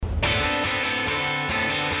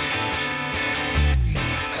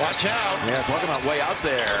watch out. Yeah, talking about way out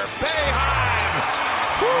there. Boeheim!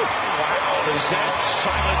 Wow, does that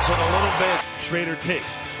silence it a little bit? Schrader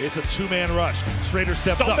takes. It's a two-man rush. Schrader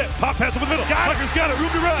steps up. Pop pass over the middle. Tucker's got it.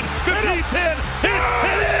 Room to run. 15-10. Hit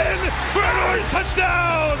and in for an Orange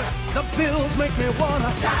touchdown. The Bills make me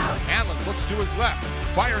wanna shout. Allen looks to his left.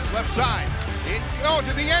 Fires left side.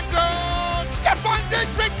 To the end zone. Stephon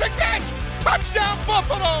Diggs makes the catch. Touchdown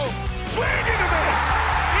Buffalo. Swing and a miss.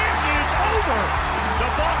 It is over. The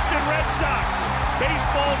Boston Red Sox,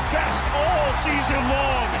 baseball's best all season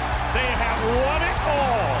long. They have won it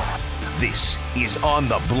all. This is On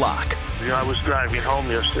the Block. Yeah, I was driving home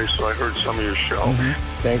yesterday, so I heard some of your show.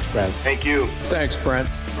 Thanks, Brent. Thank you. Thanks, Brent.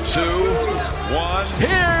 2, 1.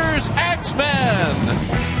 Here's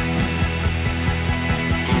X-Men.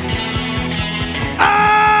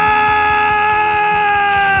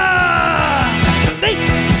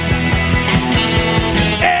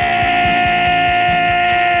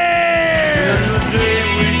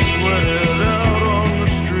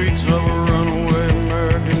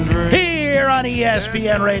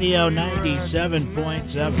 ESPN Radio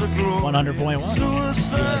 97.7, 100.1.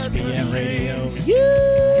 ESPN Radio,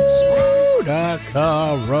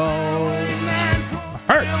 Utica Road.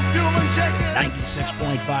 Heard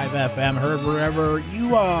 96.5 FM. Heard wherever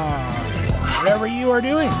you are. Whatever you are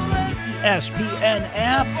doing. ESPN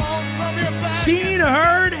app. Seen,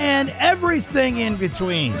 heard, and everything in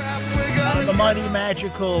between. The mighty,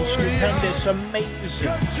 magical, stupendous, amazing.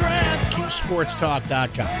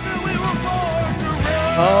 QSportsTalk.com.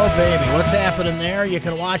 Oh, baby, what's happening there? You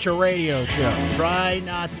can watch a radio show. Try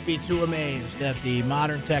not to be too amazed at the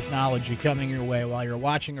modern technology coming your way while you're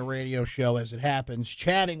watching a radio show as it happens,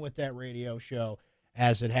 chatting with that radio show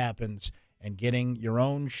as it happens, and getting your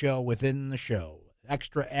own show within the show.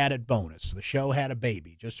 Extra added bonus. The show had a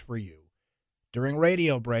baby just for you. During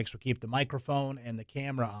radio breaks, we keep the microphone and the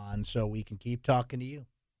camera on so we can keep talking to you.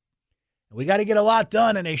 We got to get a lot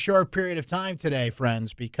done in a short period of time today,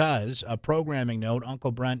 friends, because a programming note,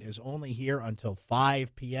 Uncle Brent is only here until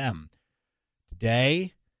 5 p.m.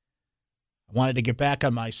 Today, I wanted to get back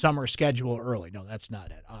on my summer schedule early. No, that's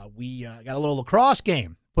not it. We got a little lacrosse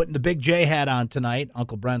game, putting the Big J hat on tonight.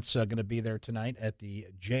 Uncle Brent's going to be there tonight at the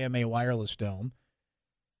JMA Wireless Dome,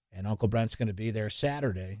 and Uncle Brent's going to be there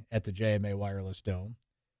Saturday at the JMA Wireless Dome.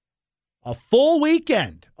 A full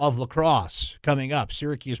weekend of lacrosse coming up.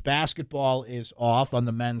 Syracuse basketball is off on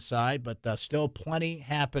the men's side, but still plenty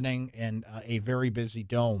happening and a very busy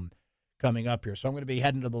dome coming up here. So I'm going to be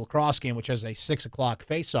heading to the lacrosse game, which has a 6 o'clock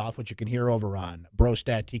face-off, which you can hear over on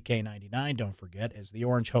Brostat TK99, don't forget, as the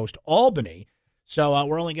Orange host Albany. So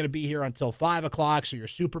we're only going to be here until 5 o'clock, so your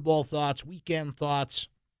Super Bowl thoughts, weekend thoughts,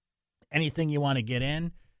 anything you want to get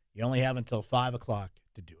in, you only have until 5 o'clock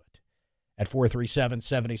to do it. At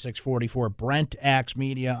 437-7644, Brent Axe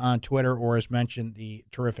Media on Twitter, or as mentioned, the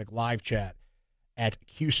terrific live chat at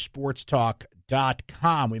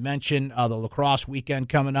QSportsTalk.com. We mentioned the lacrosse weekend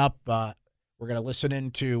coming up. We're going to listen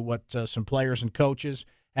into what some players and coaches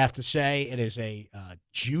have to say. It is a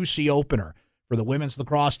juicy opener for the women's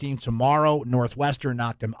lacrosse team tomorrow. Northwestern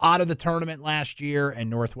knocked them out of the tournament last year, and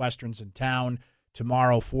Northwestern's in town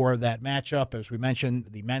tomorrow for that matchup. As we mentioned,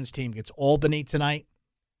 the men's team gets Albany tonight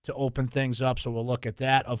to open things up, so we'll look at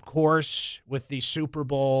that. Of course, with the Super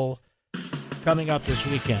Bowl coming up this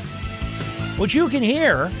weekend, which you can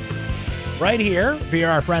hear right here via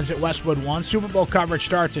our friends at Westwood One. Super Bowl coverage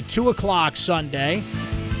starts at 2 o'clock Sunday.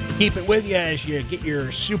 Keep it with you as you get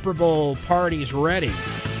your Super Bowl parties ready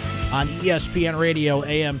on ESPN Radio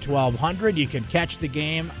AM 1200. You can catch the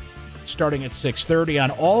game starting at 6:30 on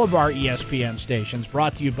all of our ESPN stations,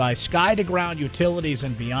 brought to you by Sky to Ground Utilities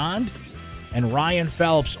and Beyond and Ryan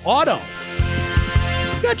Phelps Auto.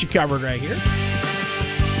 Got you covered right here.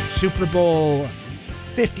 Super Bowl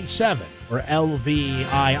 57, or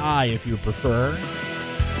LVII if you prefer.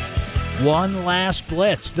 One last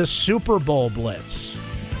blitz, the Super Bowl Blitz,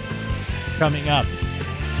 coming up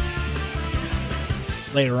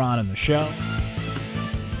later on in the show.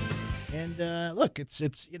 And look,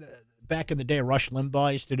 it's back in the day, Rush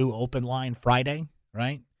Limbaugh used to do Open Line Friday,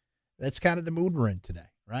 right? That's kind of the mood we're in today.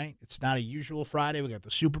 Right? It's not a usual Friday. We got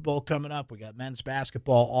the Super Bowl coming up. We got men's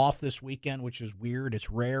basketball off this weekend, which is weird. It's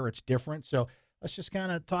rare. It's different. So let's just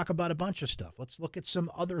kind of talk about a bunch of stuff. Let's look at some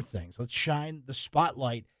other things. Let's shine the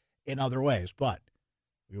spotlight in other ways. But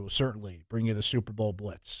we will certainly bring you the Super Bowl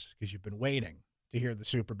Blitz because you've been waiting to hear the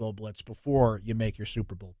Super Bowl Blitz before you make your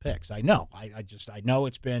Super Bowl picks. I know. I know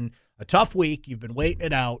it's been a tough week. You've been waiting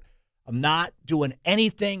it out. I'm not doing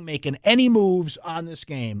anything, making any moves on this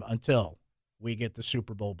game until we get the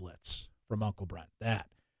Super Bowl Blitz from Uncle Brent. That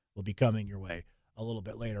will be coming your way a little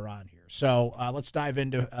bit later on here. So let's dive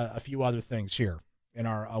into a few other things here in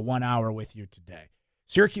our 1 hour with you today.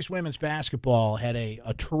 Syracuse women's basketball had a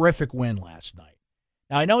terrific win last night.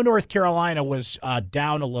 Now, I know North Carolina was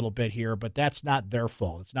down a little bit here, but that's not their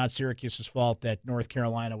fault. It's not Syracuse's fault that North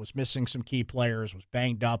Carolina was missing some key players, was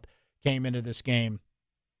banged up, came into this game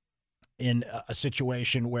in a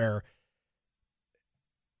situation where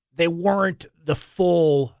they weren't the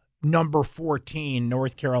full number 14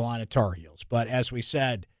 North Carolina Tar Heels. But as we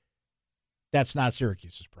said, that's not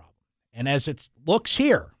Syracuse's problem. And as it looks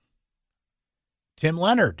here, Tim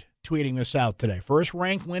Leonard tweeting this out today. First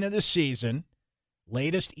ranked win of the season.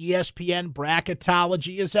 Latest ESPN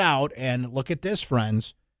bracketology is out. And look at this,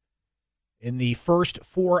 friends. In the first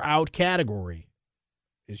 4 out category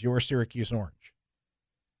is your Syracuse Orange.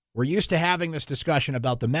 We're used to having this discussion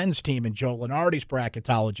about the men's team in Joe Lunardi's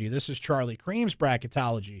bracketology. This is Charlie Cream's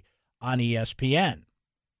bracketology on ESPN.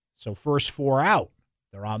 So first 4 out,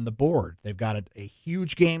 they're on the board. They've got a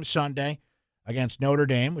huge game Sunday against Notre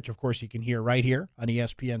Dame, which, of course, you can hear right here on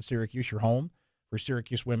ESPN Syracuse, your home for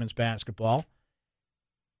Syracuse women's basketball.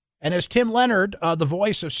 And as Tim Leonard, the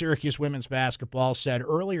voice of Syracuse women's basketball, said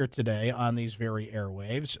earlier today on these very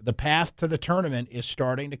airwaves, the path to the tournament is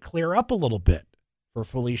starting to clear up a little bit for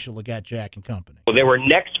Felicia Leggett-Jack and company. Well, they were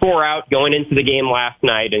next 4 out going into the game last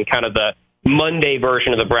night, and kind of the Monday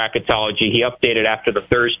version of the bracketology. He updated after the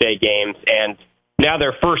Thursday games, and now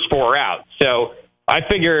they're first 4 out. So I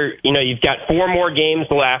figure, you've got 4 more games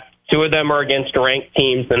left. 2 of them are against ranked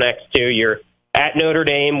teams. The next 2, you're at Notre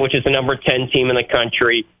Dame, which is the number 10 team in the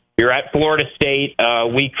country. You're at Florida State a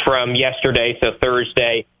week from yesterday, so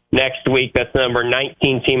Thursday. Next week, that's the number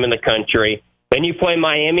 19 team in the country. Then you play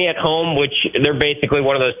Miami at home, which they're basically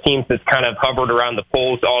one of those teams that's kind of hovered around the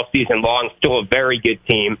polls all season long, still a very good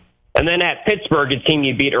team. And then at Pittsburgh, a team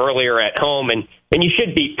you beat earlier at home, and you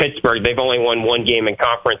should beat Pittsburgh. They've only won 1 game in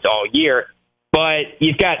conference all year. But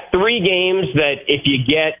you've got 3 games that if you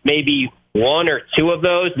get maybe 1 or 2 of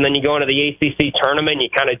those, and then you go into the ACC tournament, you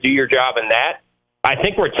kind of do your job in that, I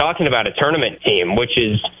think we're talking about a tournament team, which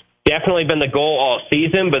has definitely been the goal all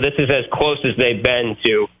season, but this is as close as they've been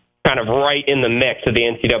to kind of right in the mix of the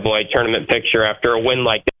NCAA tournament picture after a win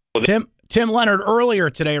like that. Tim Leonard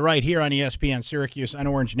earlier today right here on ESPN Syracuse on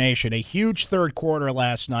Orange Nation. A huge third quarter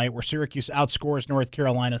last night where Syracuse outscores North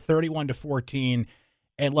Carolina 31-14.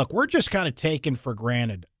 And look, we're just kind of taking for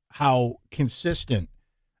granted how consistent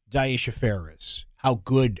Daisha Fair is, how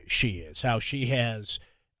good she is, how she has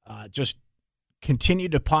just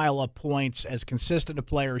continued to pile up points, as consistent a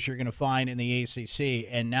player as you're going to find in the ACC.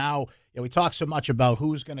 And now we talk so much about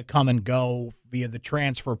who's going to come and go via the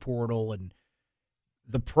transfer portal and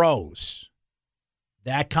the pros.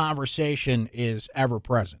 That conversation is ever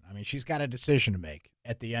present. I mean, she's got a decision to make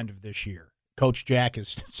at the end of this year. Coach Jack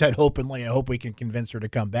has said openly, I hope we can convince her to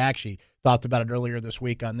come back. She talked about it earlier this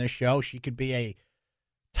week on this show. She could be a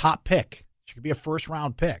top pick. She could be a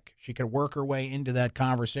first-round pick. She could work her way into that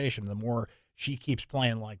conversation. The more she keeps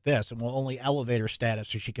playing like this, and will only elevate her status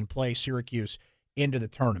so she can play Syracuse into the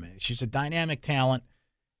tournament. She's a dynamic talent.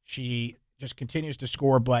 She just continues to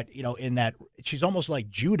score, but, in that she's almost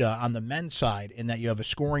like Judah on the men's side in that you have a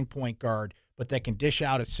scoring point guard, but that can dish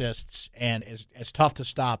out assists and is as tough to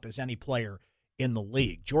stop as any player in the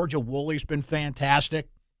league. Georgia Woolley's been fantastic.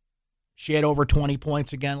 She had over 20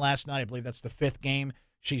 points again last night. I believe that's the 5th game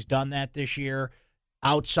she's done that this year.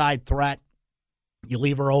 Outside threat. You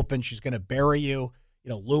leave her open, she's going to bury you.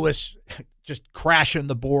 Lewis just crashing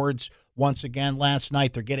the boards once again last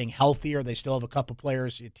night. They're getting healthier. They still have a couple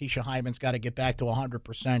players. Tisha Hyman's got to get back to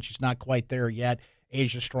 100%. She's not quite there yet.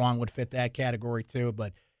 Asia Strong would fit that category too.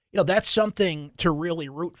 But, that's something to really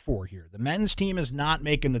root for here. The men's team is not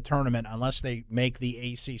making the tournament unless they make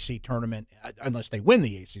the ACC tournament, unless they win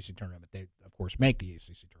the ACC tournament. They, of course, make the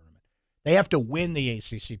ACC tournament. They have to win the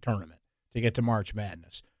ACC tournament to get to March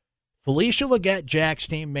Madness. Felicia Leggett-Jack's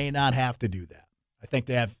team may not have to do that. I think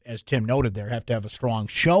they have, as Tim noted there, have to have a strong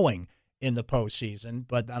showing in the postseason,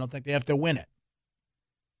 but I don't think they have to win it.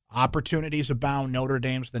 Opportunities abound. Notre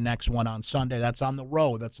Dame's the next one on Sunday. That's on the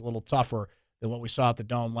road. That's a little tougher than what we saw at the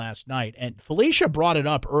Dome last night. And Felicia brought it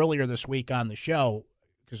up earlier this week on the show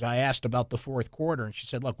because I asked about the fourth quarter, and she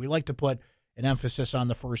said, look, we like to put an emphasis on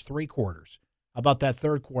the first 3 quarters. How about that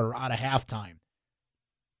third quarter out of halftime?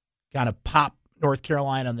 Kind of pop North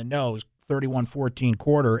Carolina on the nose, 31-14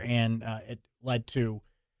 quarter, and it led to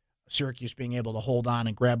Syracuse being able to hold on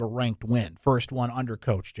and grab a ranked win. First one under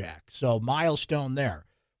Coach Jack. So milestone there.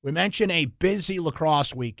 We mentioned a busy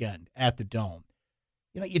lacrosse weekend at the Dome.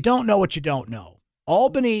 You don't know what you don't know.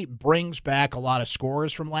 Albany brings back a lot of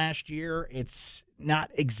scores from last year. It's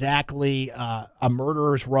not exactly a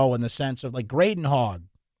murderer's row in the sense of, like, Graydon Hogg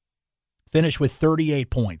finished with 38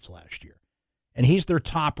 points last year, and he's their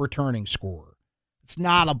top returning scorer. It's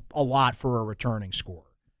not a lot for a returning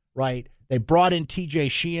scorer, right? They brought in TJ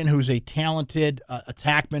Sheehan, who's a talented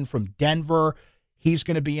attackman from Denver. He's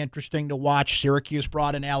going to be interesting to watch. Syracuse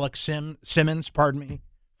brought in Alex Simmons,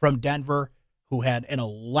 from Denver, who had an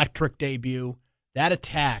electric debut. That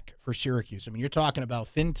attack for Syracuse, I mean, you're talking about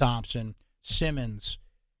Finn Thompson, Simmons,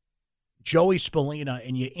 Joey Spallina,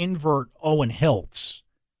 and you invert Owen Hiltz.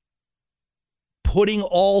 Putting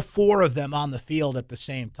all four of them on the field at the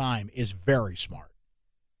same time is very smart.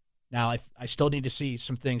 Now, I still need to see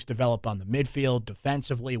some things develop on the midfield.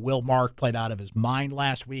 Defensively, Will Mark played out of his mind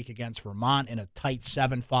last week against Vermont in a tight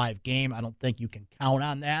 7-5 game. I don't think you can count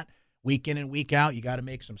on that week in and week out. You got to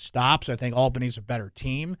make some stops. I think Albany's a better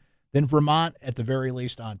team than Vermont, at the very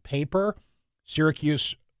least on paper.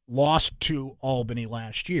 Syracuse lost to Albany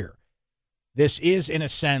last year. This is, in a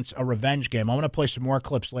sense, a revenge game. I'm going to play some more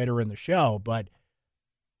clips later in the show, but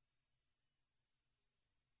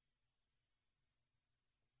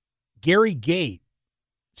Gary Gait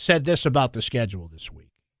said this about the schedule this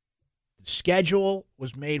week. The schedule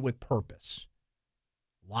was made with purpose.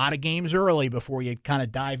 A lot of games early before you kind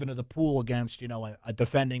of dive into the pool against, a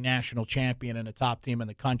defending national champion and a top team in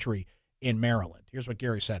the country in Maryland. Here's what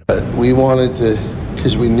Gary said about it. We wanted to,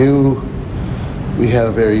 because we knew we had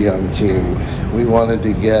a very young team, we wanted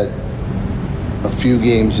to get a few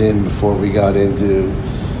games in before we got into,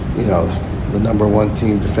 the number one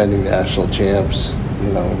team defending national champs,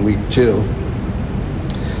 in week 2.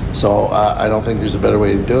 So I don't think there's a better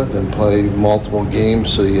way to do it than play multiple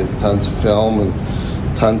games so you have tons of film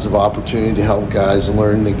and tons of opportunity to help guys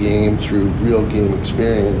learn the game through real game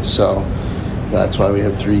experience. So that's why we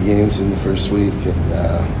have 3 games in the first week, and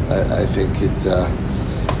I think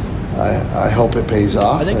I hope it pays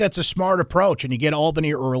off. I think that's a smart approach, and you get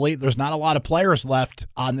Albany early. There's not a lot of players left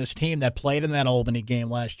on this team that played in that Albany game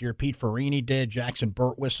last year. Pete Farini did, Jackson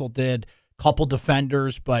Burtwhistle did, couple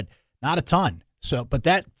defenders, but not a ton. But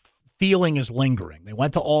that feeling is lingering. They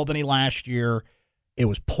went to Albany last year. It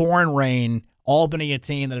was pouring rain. Albany, a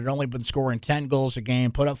team that had only been scoring 10 goals a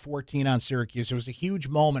game, put up 14 on Syracuse. It was a huge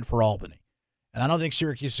moment for Albany. And I don't think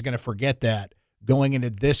Syracuse is going to forget that going into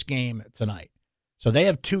this game tonight. So they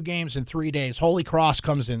have 2 games in 3 days. Holy Cross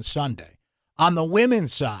comes in Sunday. On the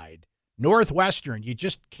women's side, Northwestern, you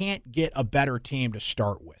just can't get a better team to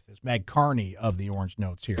start with. It's Meg Carney of the Orange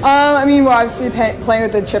Notes here. We're obviously playing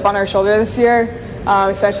with a chip on our shoulder this year,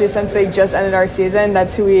 especially since they just ended our season.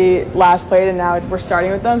 That's who we last played, and now we're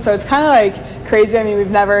starting with them. So it's kind of like crazy.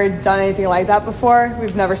 We've never done anything like that before.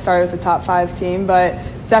 We've never started with a top 5 team, but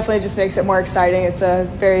definitely just makes it more exciting. It's a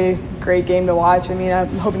very great game to watch. I'm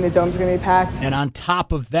hoping the Dome's going to be packed. And on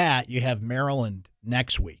top of that, you have Maryland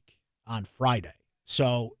next week on Friday.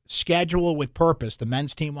 So schedule with purpose. The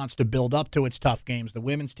men's team wants to build up to its tough games. The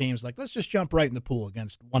women's team's like, let's just jump right in the pool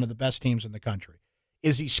against one of the best teams in the country.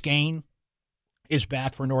 Izzy Skane is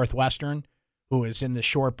back for Northwestern, who is in the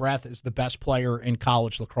short breath, is the best player in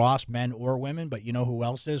college lacrosse, men or women. But you know who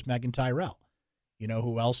else is? Megan Tyrell. You know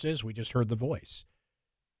who else is? We just heard the voice.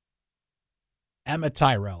 Emma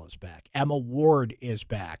Tyrell is back. Emma Ward is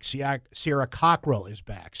back. Sierra Cockrell is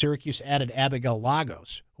back. Syracuse added Abigail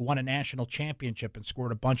Lagos, who won a national championship and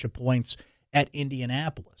scored a bunch of points at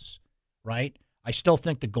Indianapolis, right? I still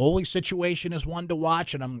think the goalie situation is one to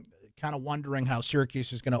watch, and I'm kind of wondering how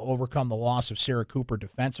Syracuse is going to overcome the loss of Sarah Cooper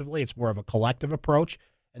defensively. It's more of a collective approach,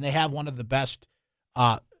 and they have one of the best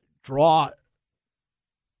draw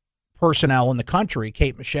personnel in the country,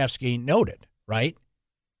 Kate Mashevsky noted, right?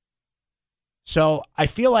 So I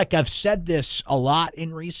feel like I've said this a lot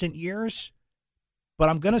in recent years, but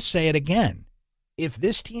I'm going to say it again. If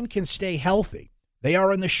this team can stay healthy, they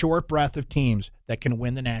are in the short breath of teams that can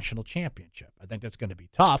win the national championship. I think that's going to be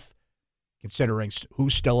tough, considering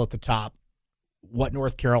who's still at the top, what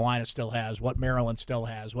North Carolina still has, what Maryland still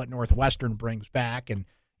has, what Northwestern brings back, and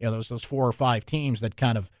those 4 or 5 teams that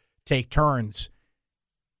kind of take turns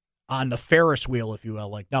on the Ferris wheel, if you will,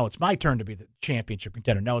 like, no, it's my turn to be the championship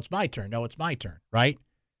contender. No, it's my turn. No, it's my turn, right?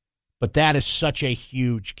 But that is such a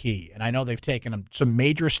huge key. And I know they've taken some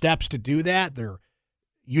major steps to do that. They're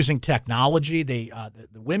using technology. The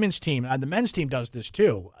women's team, the men's team does this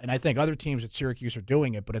too. And I think other teams at Syracuse are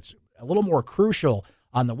doing it, but it's a little more crucial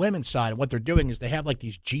on the women's side. And what they're doing is they have like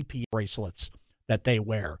these GPS bracelets that they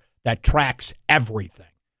wear that tracks everything.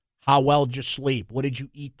 How well did you sleep? What did you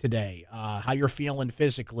eat today? How you're feeling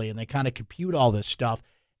physically. And they kind of compute all this stuff.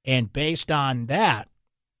 And based on that,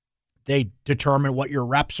 They determine what your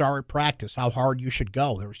reps are at practice, how hard you should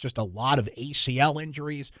go. There was just a lot of ACL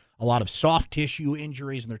injuries, a lot of soft tissue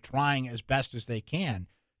injuries, and they're trying as best as they can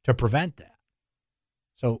to prevent that.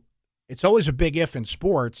 So it's always a big if in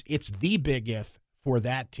sports. It's the big if for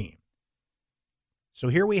that team. So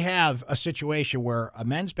here we have a situation where a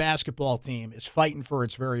men's basketball team is fighting for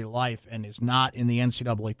its very life and is not in the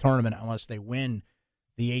NCAA tournament unless they win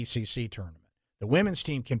the ACC tournament. The women's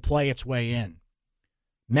team can play its way in.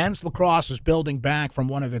 Men's lacrosse is building back from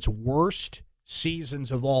one of its worst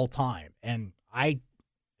seasons of all time. And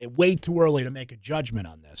it's way too early to make a judgment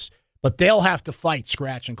on this. But they'll have to fight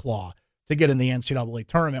scratch and claw to get in the NCAA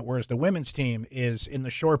tournament, whereas the women's team is in the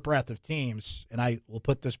short breadth of teams, and I will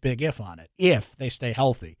put this big if on it, if they stay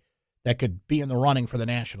healthy, that could be in the running for the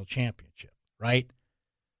national championship, right?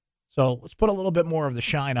 So let's put a little bit more of the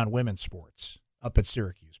shine on women's sports up at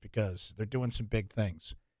Syracuse because they're doing some big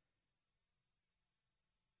things.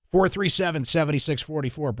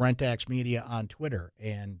 437-7644, Brent Axe Media on Twitter,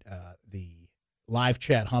 and the live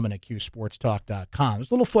chat humming at QSportsTalk.com.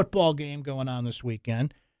 There's a little football game going on this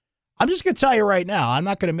weekend. I'm just going to tell you right now, I'm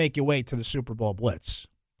not going to make you wait to the Super Bowl Blitz.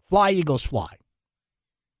 Fly, Eagles, fly.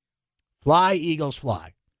 Fly, Eagles,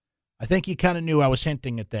 fly. I think you kind of knew I was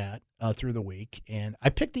hinting at that through the week, and I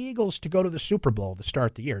picked the Eagles to go to the Super Bowl to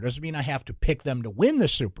start the year. Doesn't mean I have to pick them to win the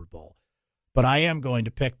Super Bowl, but I am going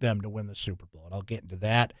to pick them to win the Super Bowl, and I'll get into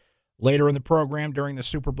that later in the program during the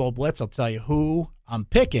Super Bowl Blitz. I'll tell you who I'm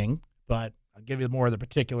picking, but I'll give you more of the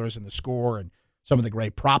particulars and the score and some of the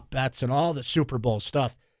great prop bets and all the Super Bowl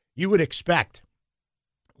stuff you would expect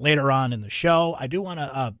later on in the show. I do want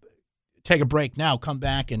to take a break now, come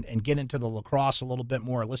back and get into the lacrosse a little bit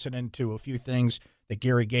more, listen into a few things that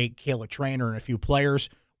Gary Gait, Kayla Trainer, and a few players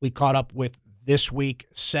we caught up with this week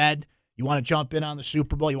said. You want to jump in on the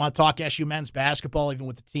Super Bowl? You want to talk SU men's basketball even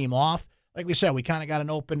with the team off? Like we said, we kind of got an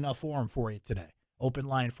open forum for you today. Open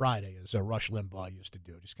Line Friday, as Rush Limbaugh used to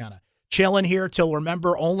do. Just kind of chilling here till,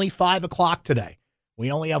 remember, only 5 o'clock today. We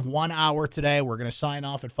only have 1 hour today. We're going to sign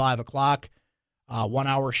off at 5 o'clock. 1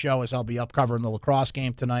 hour show as I'll be up covering the lacrosse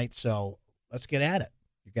game tonight. So let's get at it.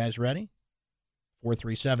 You guys ready?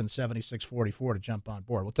 437-7644 to jump on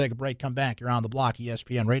board. We'll take a break, come back. You're on the block,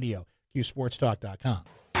 ESPN Radio, QSportsTalk.com.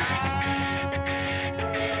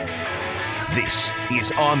 This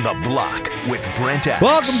is On the Block with Brent Axe.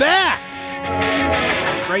 Welcome back.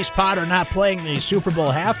 Grace Potter not playing the Super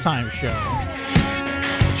Bowl halftime show.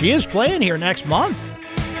 She is playing here next month.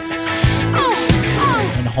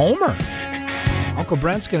 And Homer. Uncle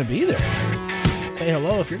Brent's going to be there. Say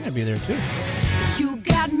hello if you're going to be there, too. You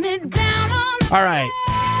got me down on the all right.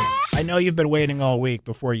 I know you've been waiting all week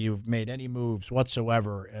before you've made any moves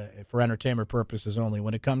whatsoever for entertainment purposes only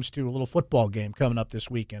when it comes to a little football game coming up this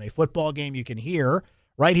weekend. A football game you can hear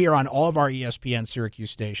right here on all of our ESPN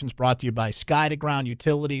Syracuse stations, brought to you by Sky to Ground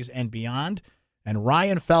Utilities and Beyond. And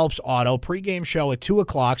Ryan Phelps Auto, pregame show at 2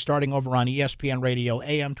 o'clock, starting over on ESPN Radio,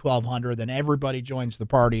 AM 1200. Then everybody joins the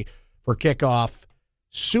party for kickoff.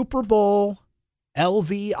 Super Bowl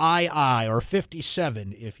LVII, or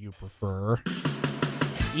 57 if you prefer.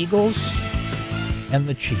 Eagles and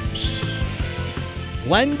the Chiefs.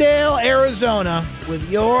 Glendale, Arizona, with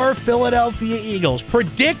your Philadelphia Eagles,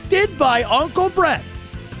 predicted by Uncle Brent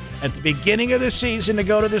at the beginning of the season to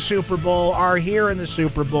go to the Super Bowl, are here in the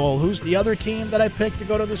Super Bowl. Who's the other team that I picked to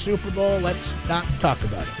go to the Super Bowl? Let's not talk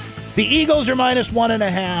about it. The Eagles are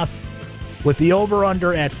 -1.5 with the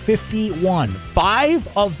over-under at 51. 5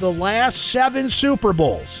 of the last 7 Super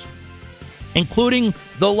Bowls, including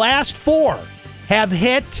the last 4, have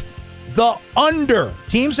hit the under.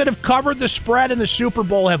 Teams that have covered the spread in the Super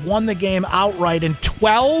Bowl have won the game outright in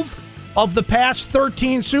 12 of the past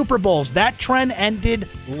 13 Super Bowls. That trend ended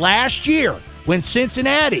last year when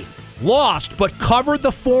Cincinnati lost but covered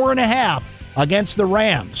the 4.5 against the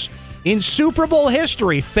Rams. In Super Bowl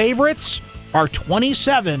history, favorites are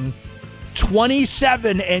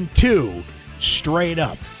 27-2 straight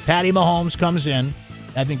up. Patty Mahomes comes in,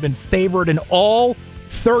 having been favored in all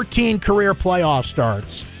 13 career playoff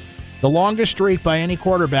starts. The longest streak by any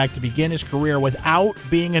quarterback to begin his career without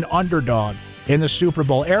being an underdog in the Super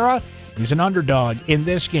Bowl era. He's an underdog in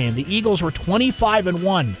this game. The Eagles were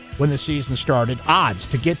 25-1 when the season started. Odds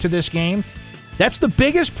to get to this game. That's the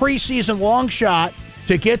biggest preseason long shot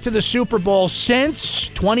to get to the Super Bowl since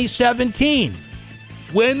 2017,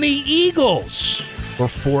 when the Eagles were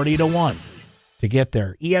 40-1 to get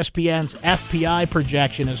there. ESPN's FPI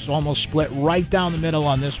projection is almost split right down the middle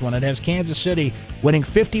on this one. It has Kansas City winning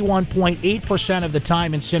 51.8% of the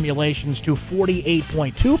time in simulations to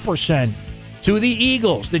 48.2% to the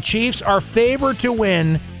Eagles. The Chiefs are favored to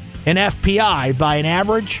win in FPI by an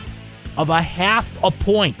average of 0.5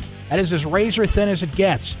 point. That is as razor thin as it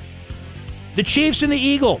gets. The Chiefs and the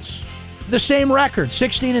Eagles, the same record,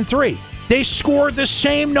 16-3. They scored the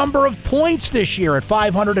same number of points this year at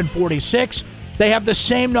 546. They have the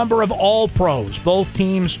same number of All-Pros, both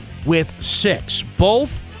teams with 6.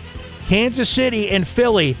 Both Kansas City and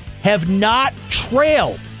Philly have not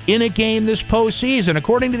trailed in a game this postseason.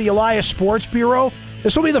 According to the Elias Sports Bureau,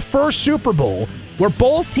 this will be the first Super Bowl where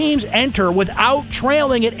both teams enter without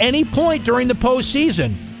trailing at any point during the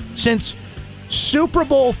postseason since Super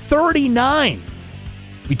Bowl 39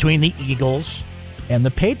 between the Eagles and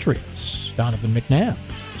the Patriots. Donovan McNabb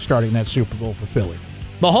starting that Super Bowl for Philly.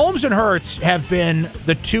 Mahomes and Hurts have been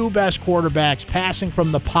the two best quarterbacks passing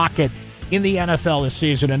from the pocket in the NFL this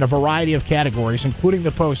season in a variety of categories, including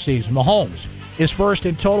the postseason. Mahomes is first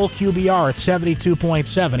in total QBR at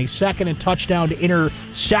 72.7. He's second in touchdown to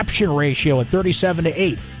interception ratio at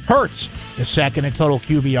 37-8. Hurts is second in total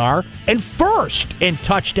QBR and first in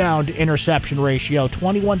touchdown to interception ratio,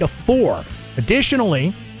 21-4.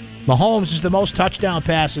 Additionally, Mahomes is the most touchdown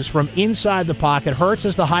passes from inside the pocket. Hurts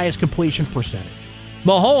is the highest completion percentage.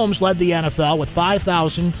 Mahomes led the NFL with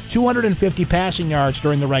 5,250 passing yards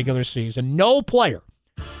during the regular season. No player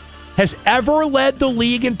has ever led the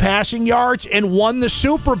league in passing yards and won the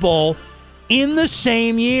Super Bowl in the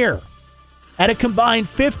same year. At a combined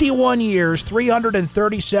 51 years,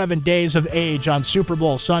 337 days of age on Super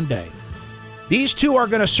Bowl Sunday, these two are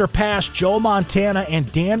going to surpass Joe Montana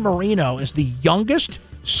and Dan Marino as the youngest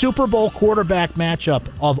Super Bowl quarterback matchup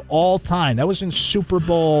of all time. That was in Super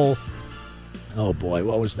Bowl, oh boy,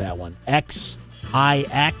 what was that one? XIX?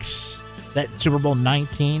 Is that Super Bowl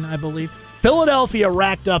 19, I believe? Philadelphia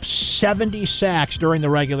racked up 70 sacks during the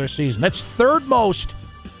regular season. That's third most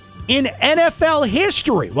in NFL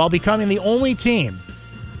history, while becoming the only team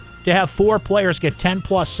to have 4 players get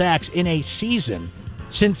 10-plus sacks in a season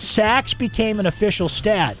since sacks became an official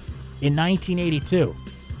stat in 1982.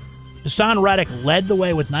 Hassan Reddick led the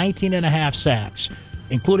way with 19.5 sacks,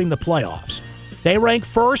 including the playoffs. They rank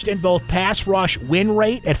first in both pass rush win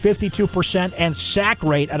rate at 52% and sack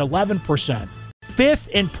rate at 11%. Fifth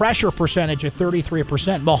in pressure percentage at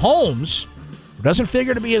 33%. Mahomes, who doesn't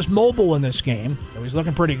figure to be as mobile in this game, though he's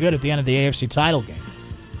looking pretty good at the end of the AFC title game.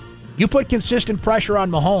 You put consistent pressure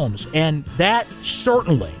on Mahomes, and that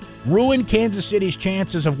certainly ruined Kansas City's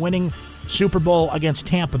chances of winning Super Bowl against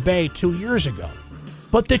Tampa Bay 2 years ago.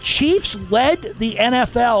 But the Chiefs led the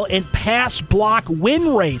NFL in pass block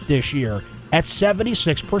win rate this year at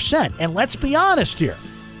 76%. And let's be honest here,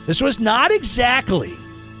 this was not exactly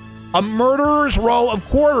a murderer's row of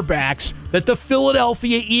quarterbacks that the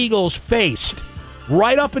Philadelphia Eagles faced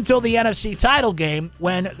right up until the NFC title game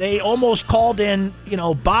when they almost called in,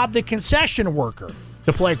 Bob the concession worker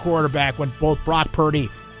to play quarterback when both Brock Purdy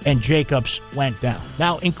and Jacobs went down.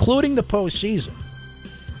 Now, including the postseason,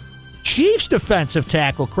 Chiefs defensive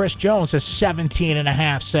tackle Chris Jones has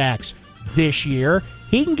 17.5 sacks this year.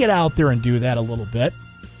 He can get out there and do that a little bit.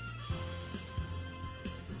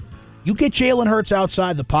 You get Jalen Hurts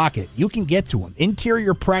outside the pocket, you can get to him.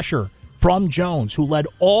 Interior pressure from Jones, who led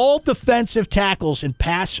all defensive tackles in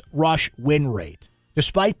pass rush win rate,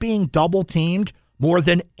 despite being double-teamed more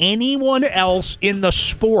than anyone else in the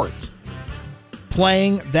sport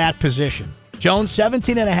playing that position. Jones,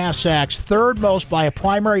 17.5 sacks, third most by a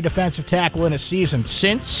primary defensive tackle in a season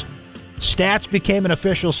since stats became an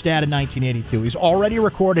official stat in 1982. He's already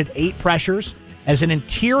recorded 8 pressures as an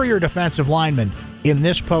interior defensive lineman in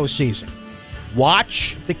this postseason.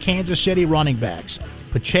 Watch the Kansas City running backs.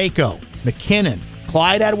 Pacheco, McKinnon,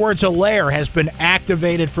 Clyde Edwards-Helaire has been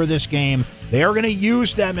activated for this game. They are going to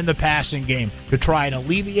use them in the passing game to try and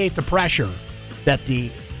alleviate the pressure that the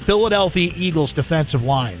Philadelphia Eagles defensive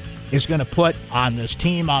line is going to put on this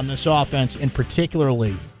team, on this offense, and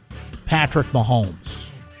particularly Patrick Mahomes.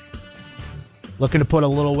 Looking to put a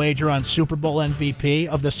little wager on Super Bowl MVP.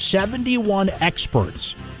 Of the 71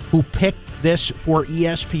 experts who picked this for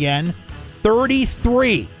ESPN,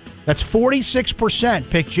 33, that's 46%,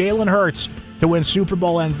 picked Jalen Hurts to win Super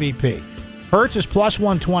Bowl MVP. Hurts is plus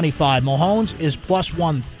 125. Mahomes is plus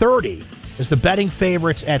 130 as the betting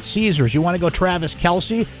favorites at Caesars. You want to go Travis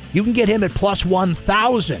Kelce? You can get him at plus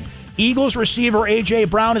 1,000. Eagles receiver A.J.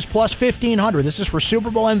 Brown is plus 1,500. This is for Super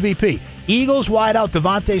Bowl MVP. Eagles wideout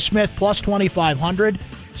Devontae Smith plus 2,500.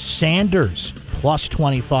 Sanders plus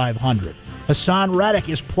 2,500. Hassan Reddick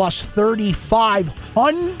is plus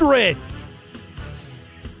 3,500.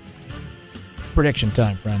 Prediction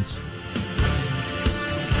time, friends.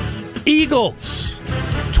 Eagles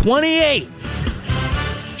 28.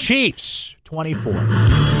 Chiefs 24.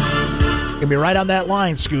 Gonna be right on that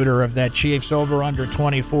line, Scooter, of that Chiefs over under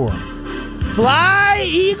 24. Fly,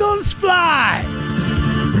 Eagles, fly!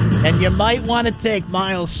 And you might want to take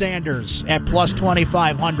Miles Sanders at plus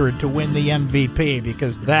 2,500 to win the MVP,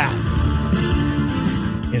 because that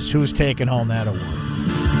is who's taking home that award.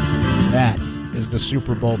 That is the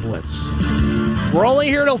Super Bowl Blitz. We're only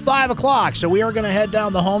here till 5 o'clock, so we are going to head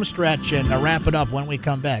down the home stretch and wrap it up when we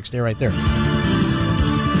come back. Stay right there.